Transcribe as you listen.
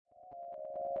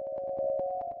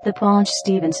The Paunch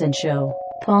Stevenson Show,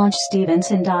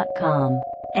 PaunchStevenson.com,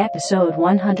 Episode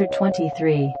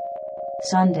 123,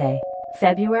 Sunday,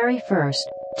 February 1st,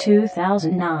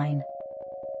 2009.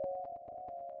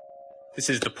 This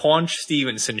is the Paunch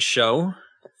Stevenson Show,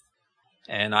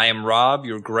 and I am Rob,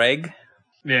 you're Greg.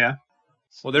 Yeah.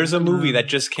 Well, there's a movie that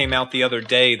just came out the other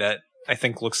day that I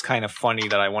think looks kind of funny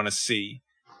that I want to see.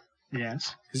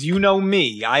 Yes. Because you know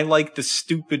me, I like the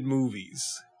stupid movies.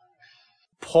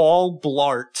 Paul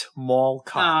Blart Mall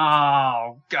Cop.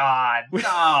 Oh, God.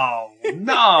 No.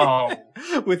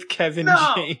 No. With Kevin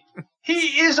James.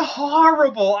 He is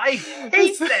horrible. I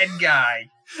hate that guy.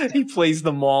 He plays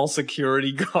the mall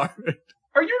security guard.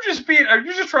 Are you just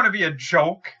trying to be a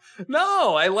joke?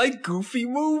 No, I like goofy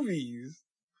movies.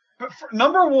 But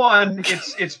number one,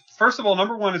 first of all,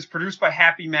 number one is produced by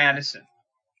Happy Madison.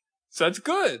 So that's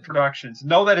good. Productions.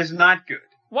 No, that is not good.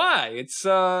 Why? It's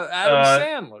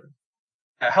Adam Sandler.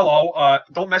 Hello,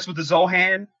 don't mess with the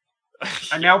Zohan.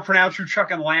 I now pronounce you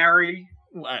Chuck and Larry.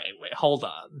 Wait, hold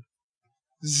on.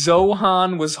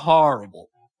 Zohan was horrible.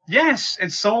 Yes,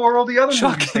 and so are all the other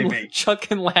movies they made.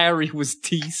 Chuck and Larry was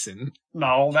decent.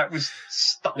 No, that was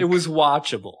stunk. It was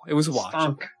watchable.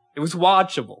 Stunk. It was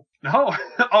watchable. No,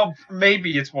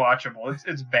 maybe it's watchable.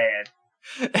 It's bad.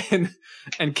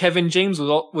 And Kevin James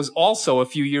was also a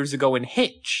few years ago in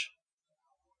Hitch,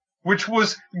 which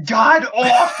was god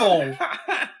awful.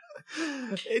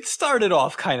 It started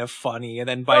off kind of funny, and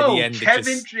then by the end,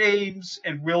 Kevin James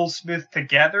and Will Smith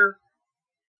together,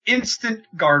 instant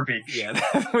garbage. Yeah,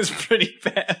 that was pretty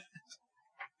bad.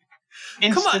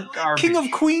 Instant garbage. King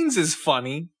of Queens is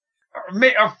funny.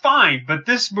 Fine, but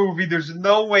this movie, there's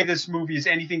no way this movie is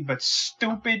anything but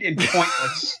stupid and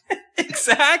pointless.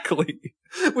 Exactly.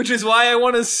 Which is why I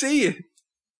want to see it.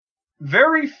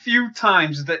 Very few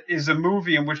times that is a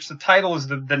movie in which the title is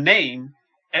the name,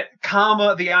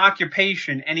 comma, the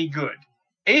occupation, any good.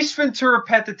 Ace Ventura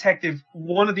Pet Detective,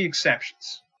 one of the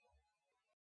exceptions.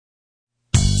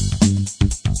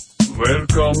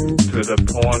 Welcome to the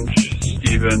Paunch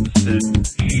Stevenson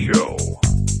Show.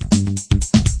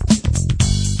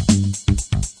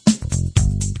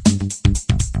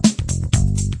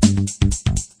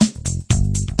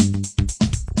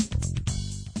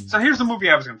 So here's the movie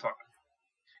I was going to talk about.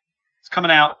 It's coming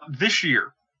out this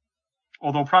year,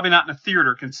 although probably not in a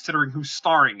theater considering who's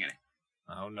starring in it.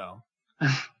 Oh, no.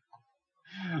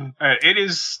 It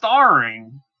is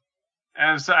starring,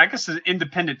 as I guess an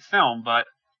independent film, but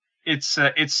it's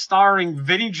starring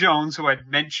Vinnie Jones, who I'd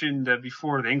mentioned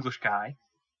before, the English guy.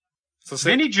 So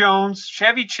Vinnie Jones,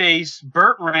 Chevy Chase,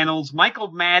 Burt Reynolds,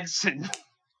 Michael Madsen.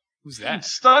 Who's that?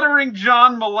 Stuttering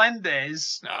John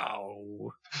Melendez.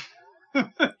 No.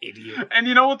 Idiot. And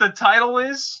you know what the title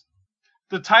is?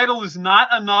 The title is Not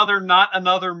Another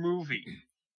Movie.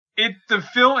 It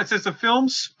says the film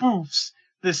spoofs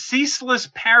the ceaseless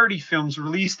parody films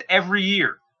released every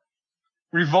year,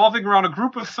 revolving around a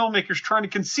group of filmmakers trying to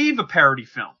conceive a parody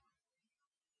film.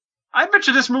 I bet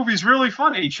you this movie's really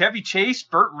funny. Chevy Chase,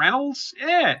 Burt Reynolds,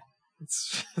 yeah.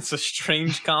 It's a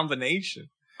strange combination.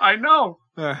 I know.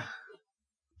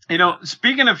 You know,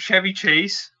 speaking of Chevy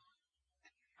Chase,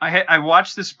 I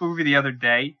watched this movie the other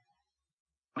day.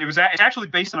 It's actually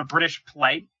based on a British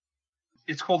play.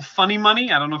 It's called Funny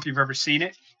Money. I don't know if you've ever seen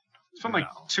it. It's from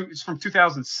it's from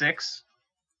 2006.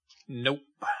 Nope.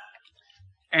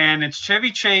 And it's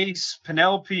Chevy Chase,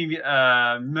 Penelope, what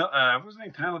was her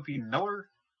name? Penelope Miller?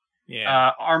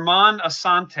 Yeah. Armand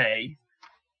Assante.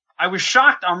 I was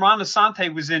shocked Armand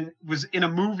Assante was in a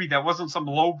movie that wasn't some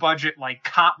low budget like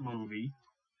cop movie.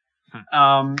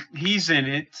 He's in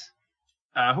it.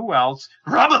 Who else?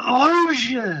 Robert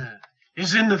Loggia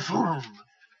is in the film.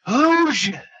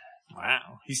 Loggia.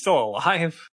 Wow, he's still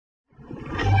alive.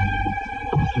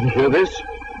 Did you hear this?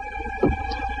 Help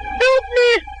me!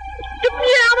 Get me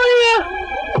out of here!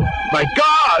 My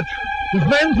God! His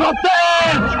man's not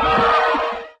dead!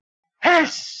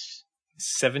 Yes!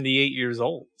 78 years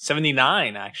old.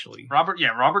 79, actually. Robert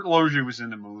Loggia was in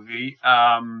the movie.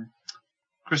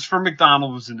 Christopher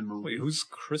McDonald was in the movie. Wait, who's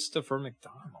Christopher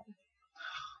McDonald?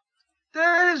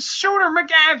 The Shooter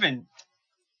McGavin.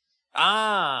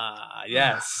 Ah,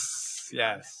 yes.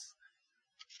 Yes.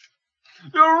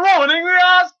 You're ruining the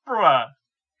opera.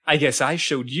 I guess I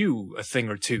showed you a thing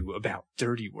or two about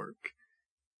Dirty Work.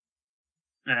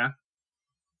 Yeah.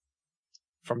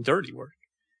 From Dirty Work.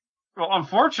 Well,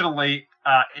 unfortunately,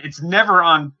 it's never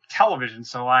on television,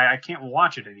 so I can't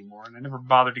watch it anymore, and I never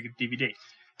bothered to get DVD.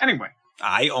 Anyway.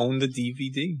 I own the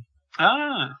DVD.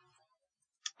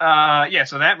 Yeah,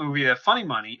 so that movie, Funny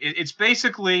Money, it's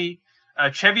basically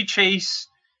Chevy Chase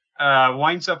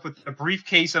winds up with a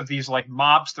briefcase of these like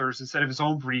mobsters instead of his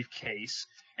own briefcase,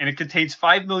 and it contains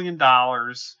 $5 million.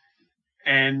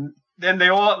 And then they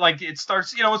all, like, it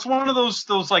starts, it's one of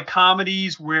those like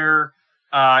comedies where,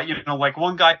 like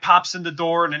one guy pops in the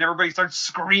door and then everybody starts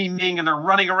screaming and they're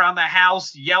running around the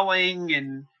house yelling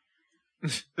and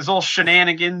there's all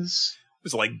shenanigans. It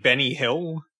was like Benny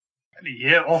Hill. Benny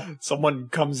Hill. Someone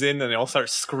comes in and they all start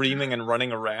screaming and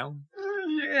running around.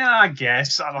 Yeah, I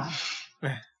guess. I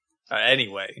don't.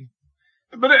 Anyway.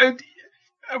 But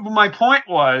my point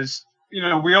was,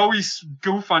 we always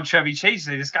goof on Chevy Chase.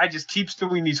 This guy just keeps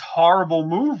doing these horrible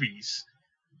movies.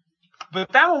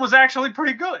 But that one was actually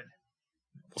pretty good.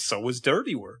 So was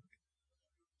Dirty Work.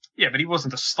 Yeah, but he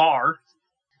wasn't the star.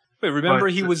 Wait, remember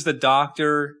he was the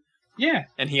doctor? Yeah.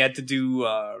 And he had to do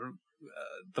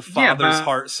the father's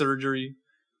heart surgery.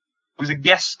 He was a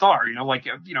guest star,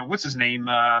 what's his name?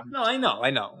 No, I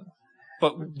know.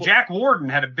 But Jack Warden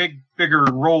had a bigger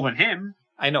role than him.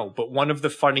 I know, but one of the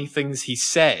funny things he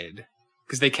said,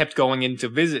 because they kept going in to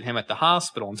visit him at the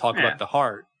hospital and talk about the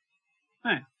heart.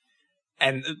 Yeah.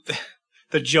 And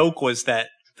the joke was that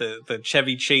the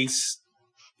Chevy Chase,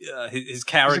 his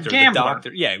character, the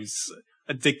doctor, he was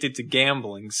addicted to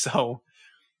gambling. So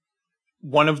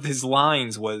one of his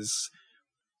lines was,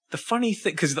 the funny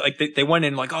thing, because like they went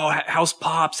in like, oh, how's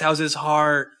Pops? How's his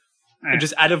heart? And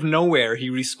just out of nowhere, he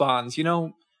responds,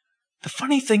 the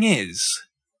funny thing is,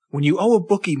 when you owe a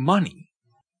bookie money,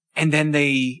 and then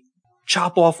they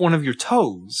chop off one of your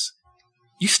toes,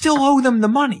 you still owe them the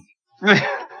money.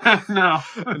 No.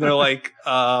 And they're like,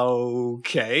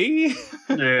 okay.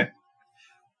 Yeah.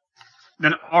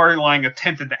 Then Ari Lang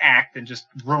attempted to act and just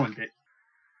ruined it.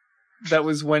 That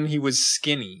was when he was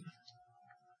skinny.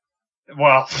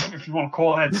 Well, if you want to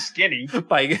call that skinny.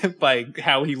 by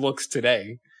how he looks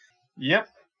today. Yep.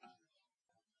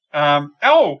 And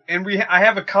I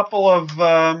have a couple of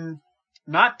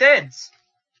not deads.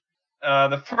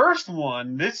 The first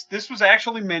one, this was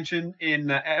actually mentioned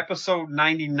in episode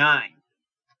 99.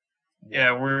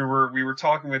 Yeah, we were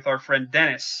talking with our friend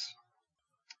Dennis,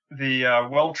 the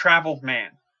well-traveled man.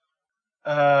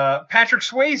 Patrick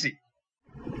Swayze.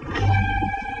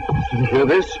 Did you hear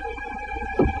this?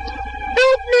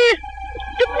 Help me!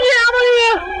 Get me out of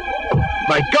here!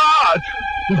 My God!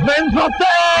 His man's not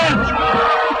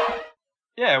dead!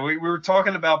 Yeah, we were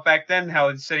talking about back then how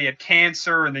it said he had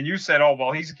cancer, and then you said, oh,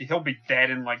 well, he'll be dead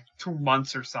in like 2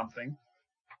 months or something.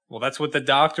 Well, that's what the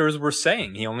doctors were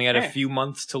saying. He only had a few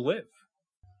months to live.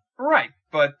 Right,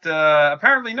 but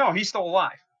apparently, no, he's still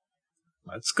alive.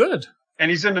 That's good.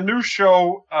 And he's in a new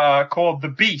show called The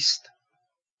Beast.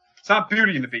 It's not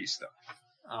Beauty and the Beast, though.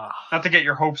 Not to get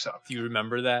your hopes up. Do you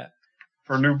remember that?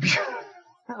 For new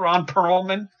Ron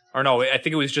Perlman? Or no, I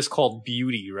think it was just called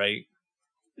Beauty, right?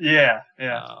 Yeah.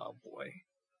 Oh, boy.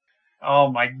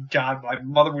 Oh, my God. My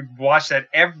mother would watch that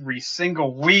every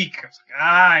single week. I was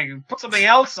like, you put something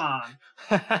else on.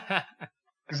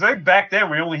 Because back then,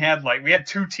 we only had, we had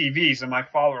 2 TVs, and my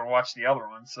father would watch the other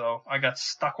one. So I got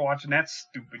stuck watching that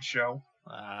stupid show.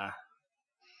 Yeah,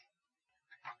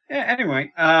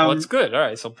 anyway. Well, it's good. All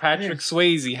right, so Patrick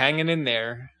Swayze hanging in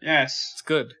there. Yes. It's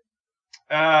good.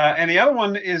 And the other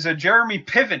one is Jeremy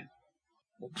Piven.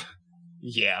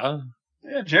 Yeah.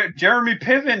 Yeah, Jeremy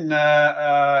Piven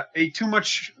ate too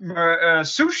much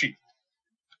sushi.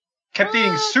 Kept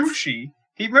eating sushi.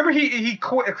 He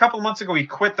quit a couple of months ago. He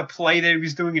quit the play that he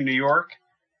was doing in New York,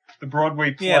 the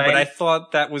Broadway play. Yeah, but I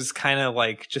thought that was kind of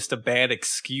like just a bad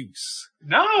excuse.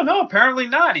 No, apparently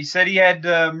not. He said he had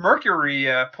mercury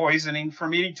poisoning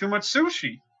from eating too much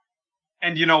sushi.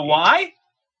 And you know why?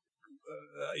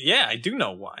 Yeah, I do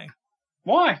know why.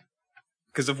 Why?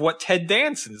 Because of what Ted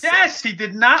Danson said. Yes, he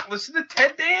did not listen to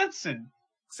Ted Danson.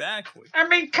 Exactly. I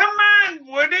mean, come on,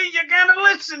 Woody, you gotta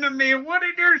listen to me. Woody,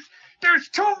 there's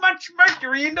too much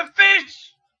mercury in the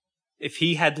fish. If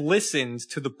he had listened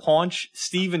to the Paunch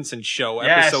Stevenson Show,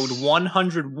 episode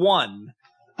 101,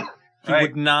 he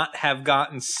would not have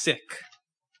gotten sick.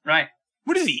 Right.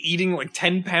 What is he, eating like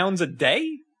 10 pounds a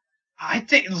day? I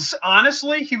think,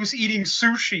 honestly, he was eating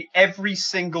sushi every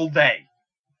single day.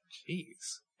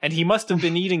 Jeez. And he must have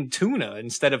been eating tuna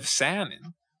instead of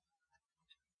salmon.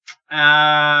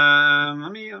 I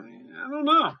don't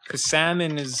know. Because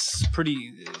salmon is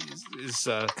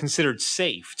considered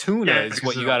safe. Tuna is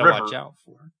what you got to watch out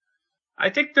for. I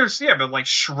think there's, but like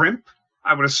shrimp,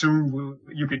 I would assume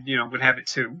you could, would have it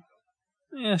too.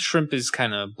 Yeah, shrimp is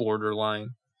kind of borderline.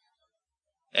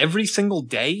 Every single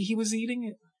day he was eating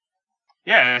it?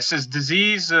 Yeah, it says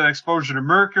disease, exposure to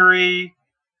mercury.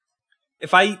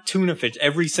 If I eat tuna fish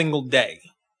every single day,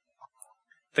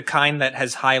 the kind that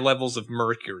has high levels of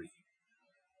mercury,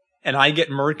 and I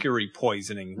get mercury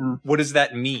poisoning, what does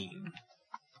that mean?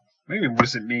 Maybe what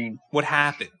does it mean? What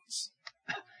happens?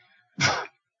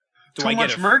 Too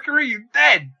much mercury, you're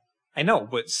dead. I know,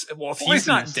 but if he's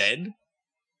not dead.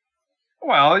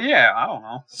 Well, yeah, I don't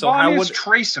know. So how would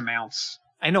trace amounts?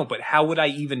 I know, but how would I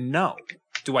even know?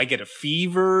 Do I get a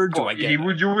fever? You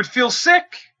would feel sick.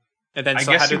 And then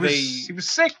he was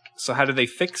sick. So how do they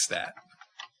fix that?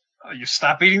 You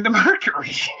stop eating the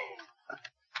mercury.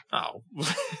 Oh.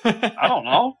 I don't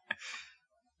know.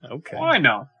 Okay. Well, I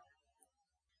know.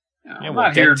 I'm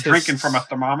not here drinking from a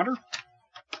thermometer.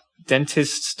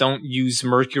 Dentists don't use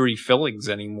mercury fillings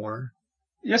anymore.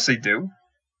 Yes, they do.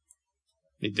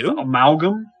 They do?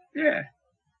 Amalgam? Yeah.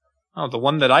 Oh, the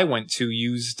one that I went to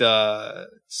used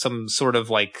some sort of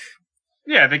like...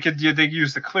 Yeah, they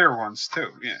use the clear ones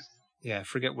too, yeah. Yeah, I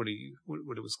forget what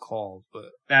it was called, but...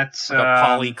 That's... like a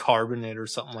polycarbonate or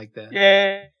something like that.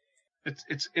 Yeah.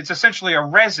 It's essentially a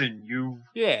resin. You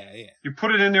put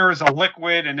it in there as a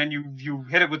liquid, and then you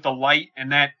hit it with the light,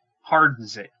 and that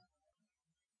hardens it.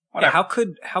 Yeah, how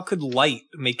could light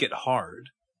make it hard?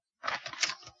 I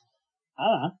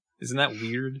don't know. Isn't that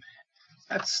weird?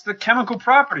 That's the chemical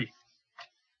property.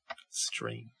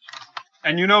 Strange.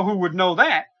 And you know who would know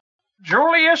that?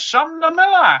 Julius Sumner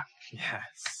Miller.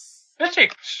 Yes.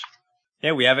 Physics.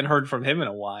 Yeah, we haven't heard from him in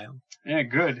a while. Yeah,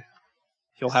 good.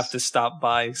 He'll have to stop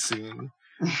by soon.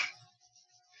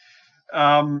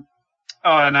 And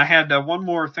I had one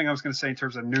more thing I was going to say in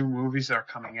terms of new movies that are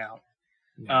coming out.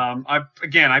 Yeah.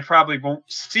 I probably won't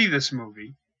see this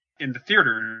movie in the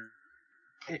theater.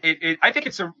 I think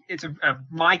it's a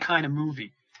my kind of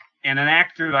movie, and an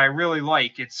actor that I really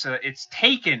like. It's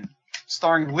Taken,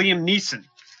 starring Liam Neeson.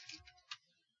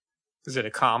 Is it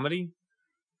a comedy?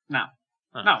 No,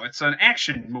 no, it's an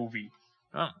action movie.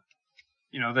 Oh.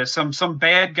 You know, there's some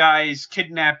bad guys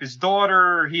kidnap his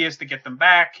daughter. He has to get them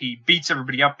back. He beats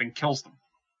everybody up and kills them.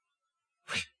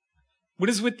 What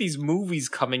is with these movies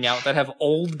coming out that have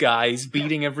old guys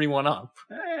beating everyone up?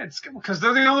 It's because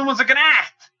they're the only ones that can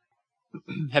act.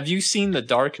 Have you seen The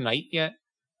Dark Knight yet?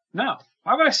 No.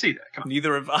 Why would I see that? Come on.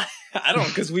 Neither have I. I don't,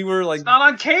 because we were like... It's not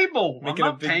on cable. I'm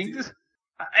not paying this.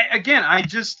 I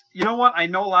just... You know what? I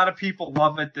know a lot of people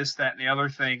love it, this, that, and the other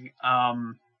thing.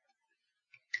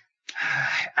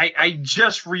 I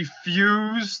just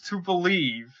refuse to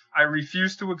believe, I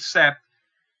refuse to accept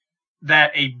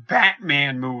that a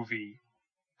Batman movie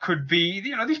could be,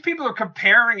 you know, these people are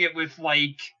comparing it with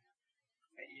like,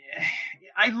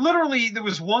 there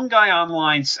was one guy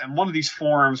online and one of these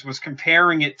forums was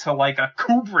comparing it to like a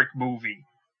Kubrick movie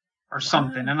or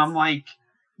something. And I'm like,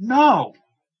 no,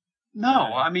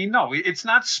 I mean, no, it's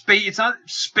not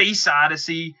Space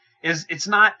Odyssey, it's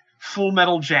not Full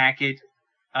Metal Jacket.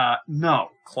 No.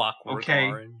 Clockwork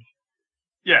Orange.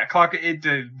 Yeah,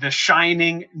 The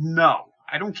Shining. No,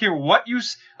 I don't care what you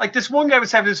like. This one guy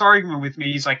was having this argument with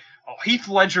me. He's like, "Oh, Heath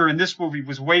Ledger in this movie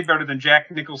was way better than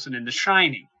Jack Nicholson in The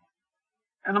Shining."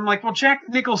 And I'm like, "Well, Jack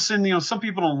Nicholson, you know, some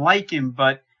people don't like him,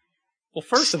 but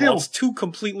first of all, it's two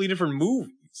completely different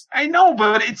movies." I know,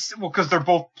 but because they're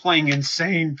both playing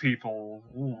insane people.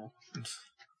 Ooh.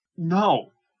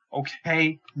 No,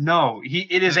 okay, no.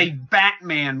 It is a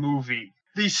Batman movie.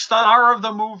 The star of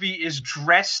the movie is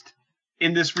dressed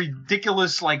in this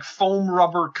ridiculous, like, foam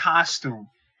rubber costume.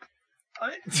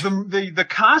 The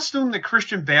costume that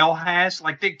Christian Bale has,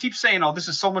 like, they keep saying, oh, this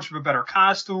is so much of a better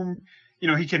costume. You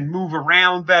know, he can move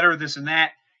around better, this and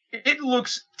that. It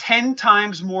looks 10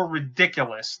 times more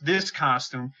ridiculous, this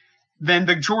costume, than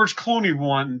the George Clooney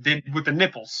one did with the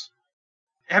nipples.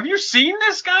 Have you seen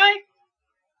this guy?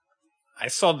 I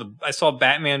saw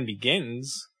Batman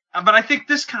Begins. But I think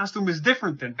this costume is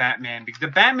different than Batman. The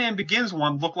Batman Begins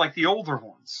one looked like the older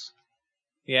ones.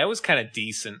 Yeah, it was kind of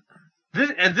decent.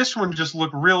 This one just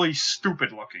looked really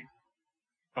stupid looking.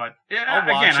 But I'll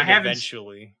watch it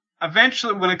eventually.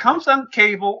 Eventually, when it comes on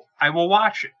cable, I will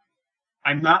watch it.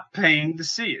 I'm not paying to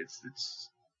see it.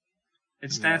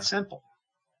 It's that simple.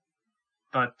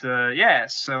 But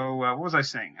so what was I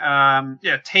saying?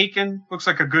 Taken looks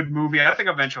like a good movie. I think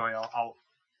eventually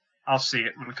I'll see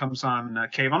it when it comes on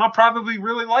cable, and I'll probably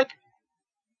really like it.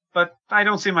 But I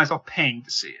don't see myself paying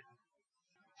to see it.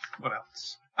 What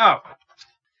else?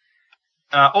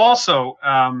 Also,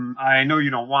 I know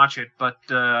you don't watch it, but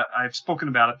I've spoken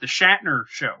about it. The Shatner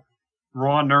Show,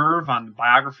 Raw Nerve on the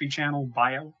Biography Channel,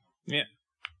 Bio. Yeah.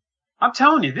 I'm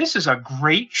telling you, this is a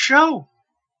great show.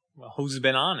 Well, who's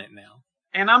been on it now?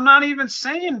 And I'm not even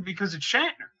saying because it's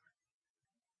Shatner.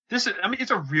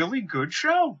 It's a really good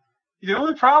show. The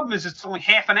only problem is it's only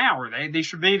half an hour. They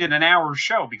should have made it an hour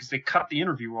show because they cut the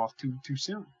interview off too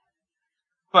soon.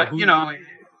 But, who's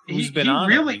been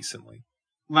on it recently?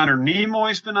 Leonard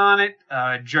Nimoy's been on it.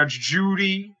 Judge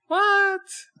Judy. What?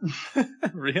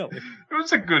 Really? It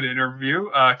was a good interview.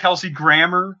 Kelsey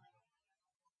Grammer.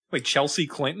 Wait, Chelsea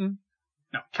Clinton?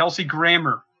 No, Kelsey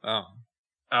Grammer. Oh.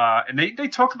 And they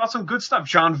talked about some good stuff.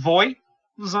 John Voight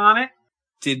was on it.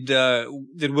 Did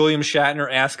William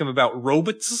Shatner ask him about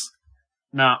robots?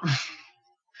 No.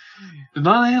 Did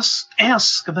not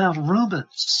ask about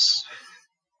robots.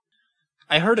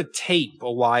 I heard a tape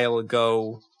a while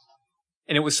ago,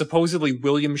 and it was supposedly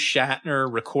William Shatner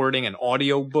recording an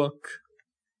audiobook.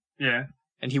 Yeah.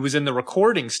 And he was in the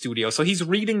recording studio, so he's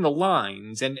reading the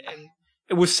lines, and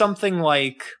it was something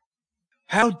like,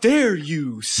 "How dare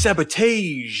you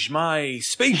sabotage my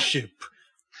spaceship?"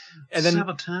 And then,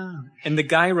 sabotage. And the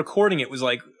guy recording it was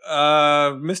like,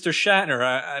 Mr. Shatner,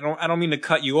 I don't mean to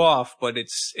cut you off, but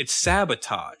it's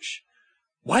sabotage."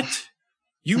 What?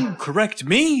 You correct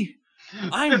me?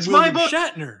 I'm It's William my book.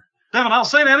 Shatner. Devin, I'll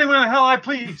say it any way the hell I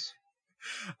please.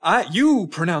 You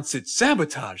pronounce it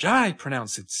sabotage. I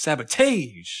pronounce it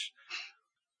sabotage.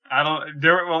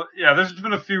 There's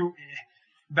been a few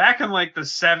back in like the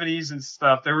 70s and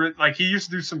stuff. There were like, he used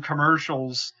to do some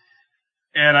commercials,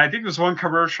 and I think there was one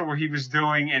commercial where he was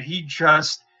doing, and he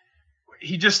just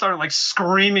started like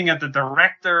screaming at the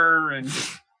director, and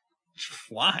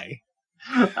why?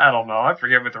 I don't know. I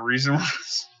forget what the reason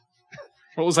was.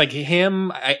 Well, it was like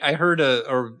him. I heard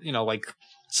like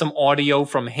some audio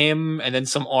from him, and then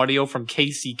some audio from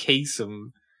Casey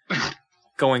Kasem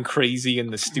going crazy in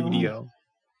the studio.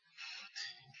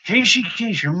 Casey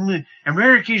Kasem,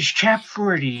 America's Chap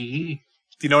 40.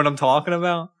 Do you know what I'm talking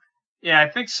about? Yeah, I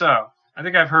think so. I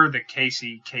think I've heard the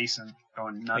Casey Kasem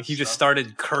going nuts. Like he just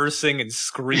started cursing and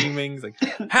screaming. He's like,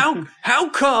 how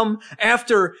come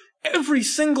after every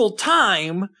single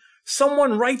time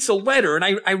someone writes a letter and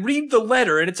I read the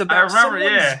letter and it's about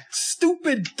someone's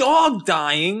stupid dog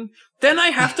dying, then I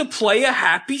have to play a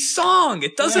happy song.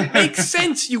 It doesn't make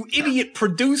sense, you idiot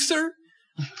producer.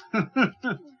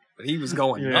 But he was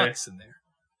going nuts in there.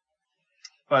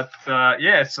 But,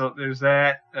 so there's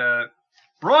that.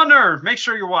 Raw Nerve, make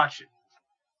sure you watch it.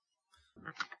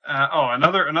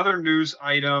 Another news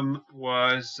item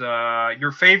was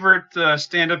your favorite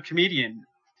stand-up comedian,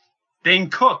 Dane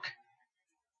Cook.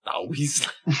 Oh,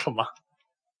 come on.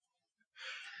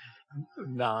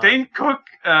 Nah. Dane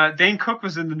Cook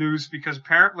was in the news because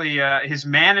apparently his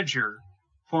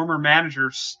former manager,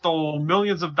 stole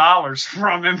millions of dollars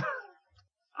from him.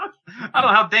 I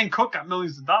don't know how Dane Cook got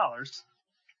millions of dollars,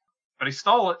 but he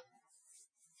stole it.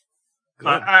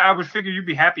 I would figure you'd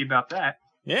be happy about that.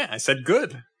 Yeah, I said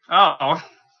good. Oh, I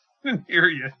didn't hear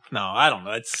you. No, I don't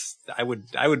know.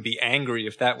 I would be angry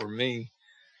if that were me.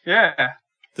 Yeah.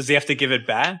 Does he have to give it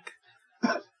back?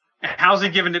 How's he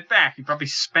giving it back? He probably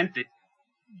spent it.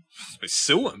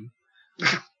 Sue him.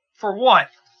 For what?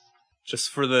 Just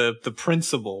for the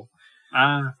principle.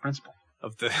 Principle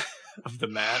of the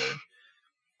matter.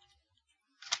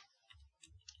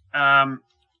 And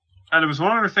there was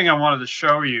one other thing I wanted to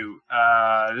show you.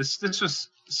 This was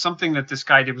something that this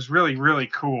guy did was really, really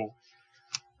cool.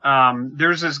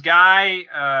 There's this guy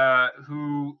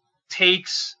who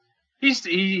takes.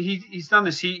 He's done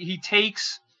this. He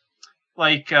takes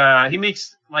he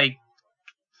makes like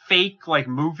fake like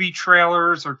movie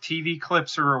trailers or TV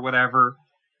clips or whatever,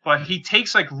 but he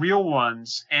takes like real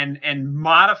ones and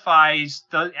modifies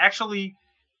actually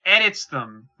edits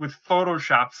them with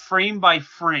Photoshop frame by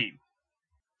frame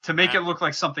to make it look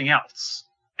like something else.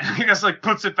 And I guess like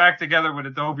puts it back together with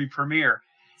Adobe Premiere.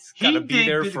 It's gotta be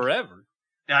there forever.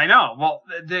 I know. Well,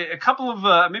 a couple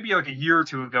of maybe like a year or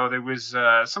two ago, there was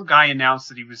some guy announced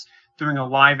that he was doing a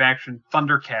live-action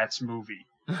Thundercats movie.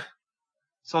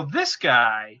 So this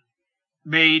guy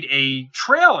made a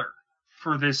trailer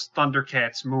for this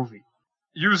Thundercats movie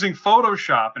using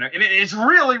Photoshop, and it's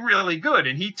really, really good.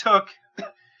 And he took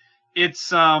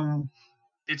it's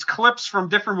clips from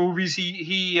different movies.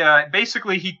 He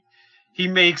basically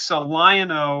makes a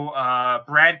Lion-O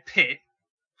Brad Pitt.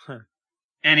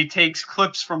 And he takes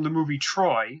clips from the movie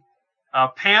Troy.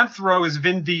 Panthro is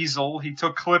Vin Diesel. He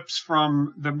took clips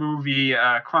from the movie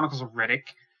Chronicles of Riddick.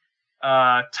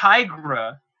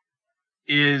 Tigra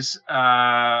is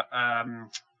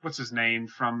what's his name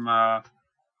from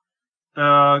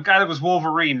the guy that was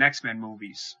Wolverine in X-Men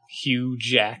movies. Hugh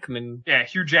Jackman. Yeah,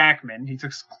 Hugh Jackman. He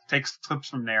takes clips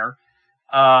from there.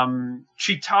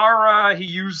 Chitara, he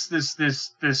used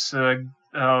this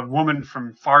woman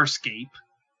from Farscape,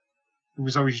 who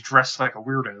was always dressed like a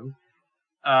weirdo.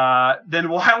 Then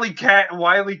Wily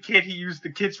Kid, he used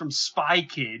the kids from Spy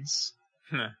Kids.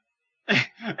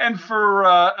 And for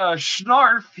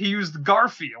Schnarf, he used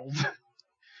Garfield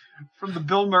from the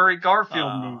Bill Murray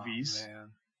Garfield movies. Man.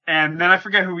 And then I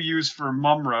forget who he used for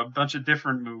Mumra, a bunch of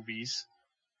different movies.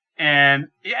 And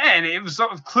it was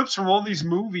clips from all these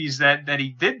movies that he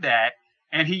did that.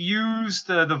 And he used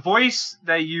the voice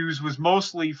that he used was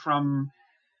mostly from,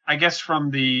 I guess,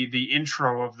 from the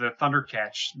intro of the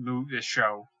Thundercats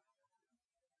show.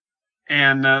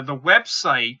 And the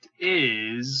website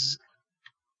is,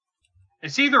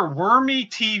 it's either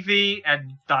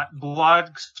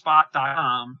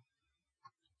wormytv@blogspot.com.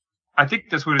 I think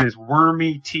that's what it is,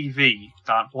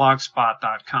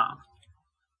 wormytv.blogspot.com.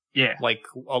 Yeah. Like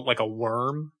a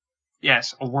worm?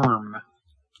 Yes, a worm.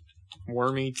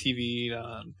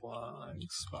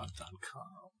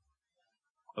 wormytv.blogspot.com.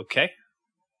 Okay.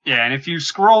 Yeah, and if you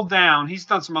scroll down, he's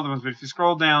done some other ones, but if you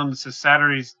scroll down, it says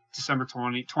Saturday, December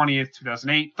 20th,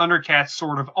 2008, Thundercats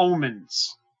Sword of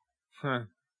Omens. Huh.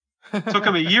 Took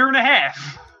him a year and a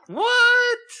half.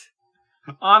 What?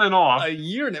 On and off. A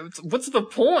year and a half? What's the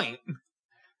point?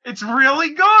 It's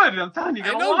really good. I'm telling you,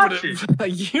 you gotta watch it. A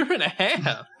year and a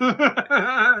half.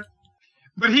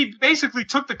 But he basically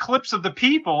took the clips of the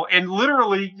people and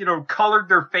literally, colored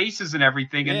their faces and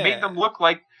everything and made them look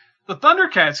like the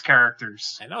Thundercats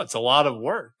characters. I know, it's a lot of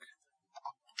work.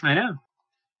 I know.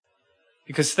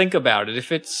 Because think about it,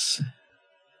 if it's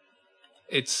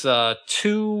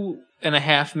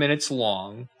 2.5 minutes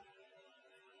long.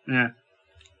 Yeah.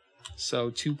 So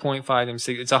 2.5 times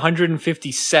 6, it's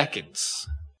 150 seconds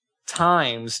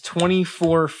times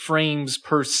 24 frames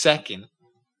per second.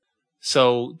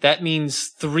 So that means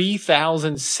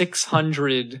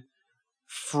 3,600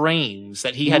 frames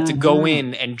that he had to go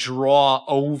in and draw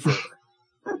over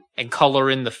and color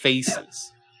in the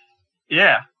faces.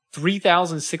 Yeah.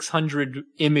 3,600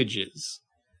 images.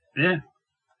 Yeah.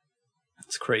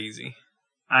 It's crazy.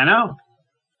 I know.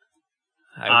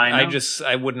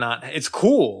 I would not. It's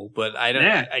cool, but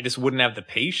I just wouldn't have the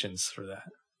patience for that.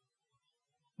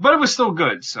 But it was still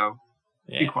good, so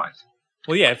be quiet.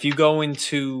 Well, yeah. If you go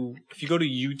to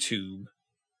YouTube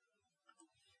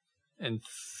and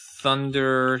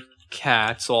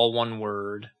Thundercats, all one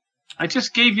word. I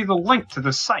just gave you the link to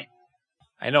the site.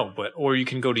 I know, or you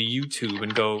can go to YouTube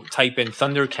and type in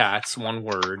Thundercats, one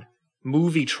word,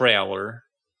 movie trailer,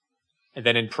 and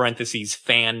then in parentheses,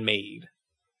 fan made.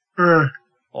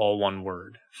 All one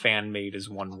word. Fan made is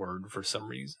one word for some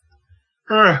reason.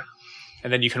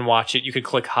 And then you can watch it. You could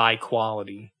click high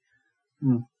quality.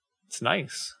 It's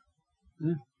nice.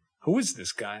 Who is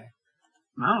this guy?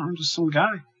 No, I'm just some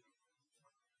guy. It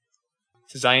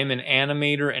says, I am an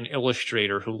animator and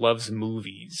illustrator who loves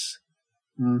movies.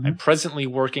 I'm presently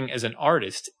working as an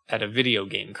artist at a video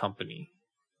game company.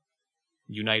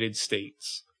 United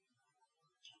States.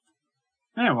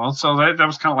 Yeah, well, so that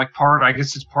was kind of like I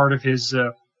guess it's part of his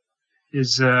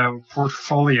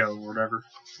portfolio or whatever.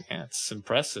 Yeah, it's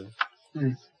impressive.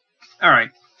 All right.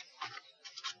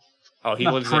 Oh, he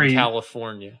lives in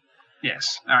California.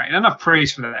 Yes. All right. Enough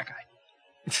praise for that guy.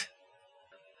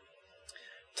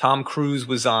 Tom Cruise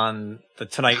was on The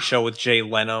Tonight Show with Jay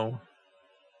Leno.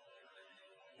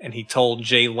 And he told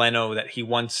Jay Leno that he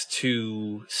wants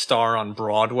to star on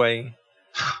Broadway.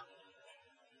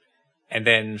 And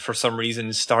then, for some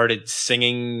reason, started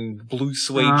singing Blue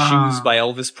Suede Shoes by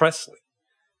Elvis Presley.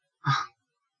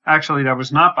 Actually, that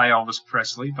was not by Elvis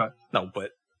Presley, but... No,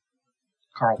 but...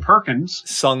 Carl Perkins.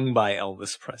 Sung by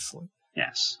Elvis Presley.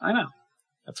 Yes, I know.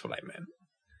 That's what I meant.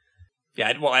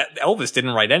 Yeah, well, Elvis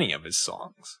didn't write any of his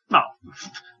songs. No.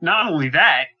 Not only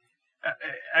that,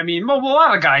 I mean, a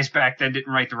lot of guys back then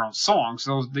didn't write their own songs,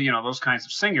 those kinds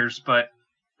of singers, but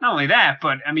not only that,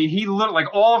 but, I mean, he literally,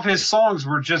 all of his songs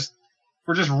were just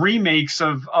remakes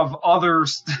of other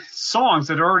songs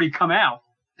that had already come out.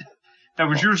 That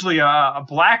was usually a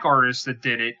black artist that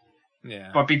did it.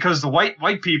 Yeah. But because the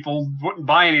white people wouldn't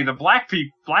buy any of the black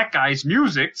guys'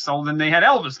 music, so then they had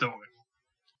Elvis do it.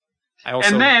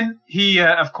 And then he,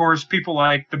 of course, people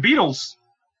like the Beatles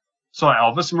saw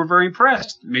Elvis and were very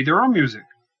impressed, made their own music.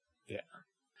 Yeah.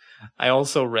 I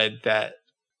also read that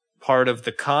part of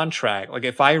the contract, like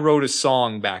if I wrote a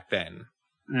song back then,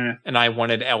 and I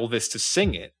wanted Elvis to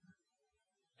sing it,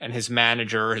 and his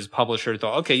manager, his publisher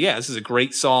thought, okay, yeah, this is a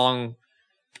great song.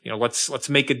 Let's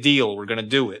make a deal. We're going to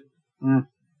do it.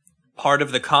 Part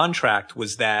of the contract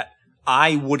was that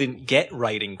I wouldn't get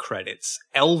writing credits.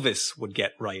 Elvis would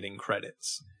get writing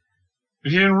credits.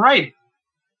 But he didn't write it.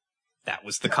 That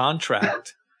was the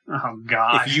contract. Oh,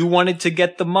 God. If you wanted to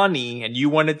get the money and you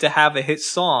wanted to have a hit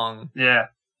song,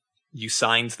 you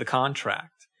signed the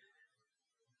contract.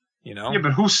 Yeah,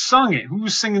 but who sung it? Who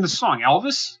was singing the song?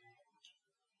 Elvis?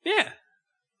 Yeah.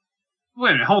 Wait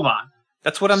a minute, hold on.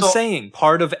 That's what I'm saying.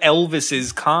 Part of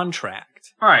Elvis's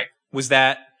contract right. was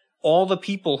that all the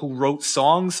people who wrote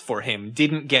songs for him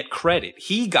didn't get credit.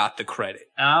 He got the credit.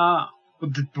 Oh.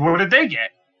 What did they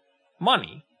get?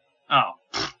 Money. Oh.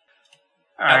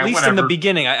 At least in the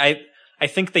beginning. I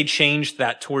think they changed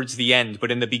that towards the end,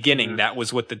 but in the beginning, that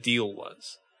was what the deal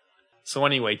was. So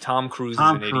anyway, Tom Cruise is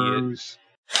an idiot.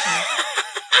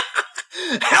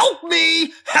 Help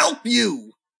me! Help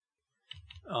you!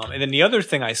 And then the other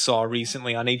thing I saw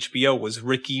recently on HBO was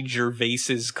Ricky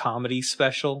Gervais's comedy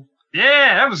special.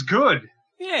 Yeah, that was good.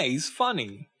 Yeah, he's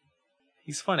funny.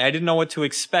 He's funny. I didn't know what to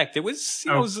expect. It was,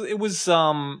 it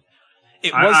wasn't.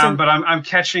 But I'm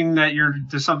catching that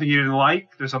there's something you didn't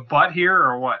like. There's a but here,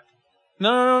 or what?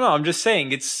 No. I'm just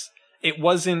saying it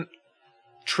wasn't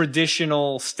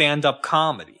traditional stand-up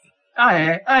comedy. Oh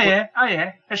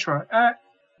yeah. That's right.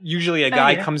 Usually a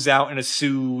guy comes out in a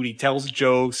suit. He tells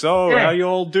jokes. Oh, how you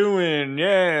all doing?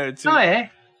 Yeah.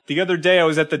 The other day I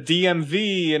was at the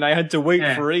DMV and I had to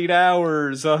wait for 8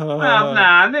 hours. Well,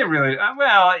 nah, they really.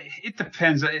 Well, it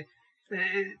depends. A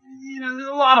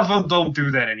lot of them don't do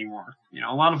that anymore.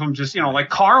 A lot of them just, like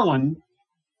Carlin,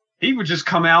 he would just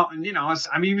come out and,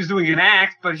 he was doing an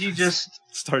act, but he just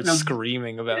starts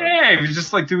screaming about it. Yeah, he was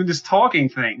just like doing this talking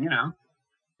thing,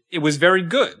 It was very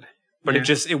good, but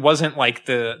it wasn't like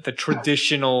the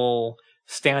traditional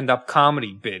stand-up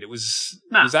comedy bit. It was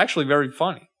actually very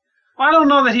funny. Well, I don't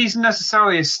know that he's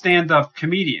necessarily a stand-up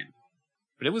comedian.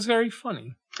 But it was very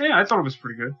funny. Yeah, I thought it was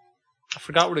pretty good. I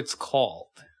forgot what it's called.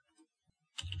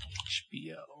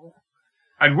 HBO.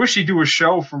 I'd wish he'd do a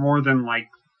show for more than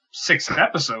 6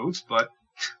 episodes, but.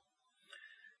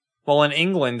 Well, in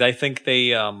England, I think they.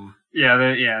 They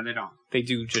don't. They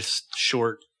do just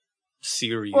short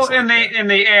series. Well,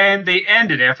 they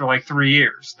ended after 3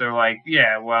 years. They're like,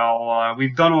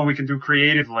 we've done what we can do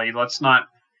creatively. Let's not,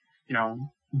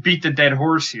 beat the dead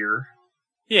horse here.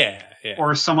 Yeah.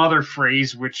 Or some other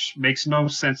phrase which makes no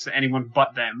sense to anyone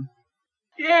but them.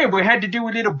 Yeah, we had to do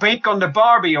a little bake on the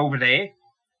Barbie over there.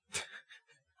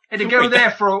 Had to go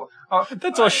there for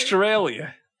that's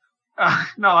Australia.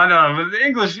 No, I know. But the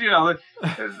English,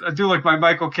 I do like my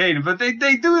Michael Caine, but they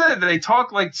do that. They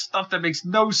talk like stuff that makes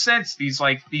no sense. These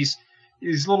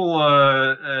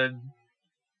little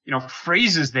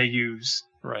phrases they use.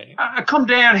 Right. I come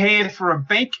down here for a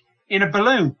bake in a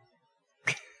balloon.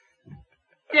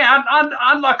 Yeah,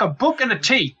 I'd like a book and a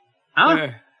tea. Huh?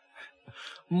 Yeah.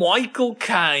 Michael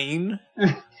Caine.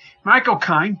 Michael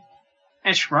Caine.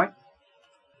 That's right.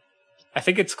 I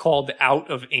think it's called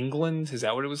Out of England. Is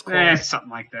that what it was called? Something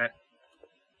like that.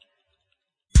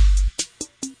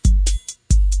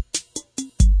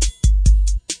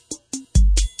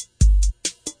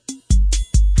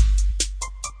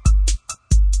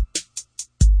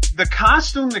 The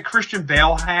costume that Christian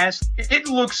Bale has, it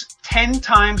looks 10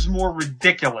 times more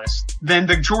ridiculous than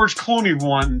the George Clooney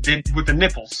one did with the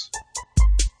nipples.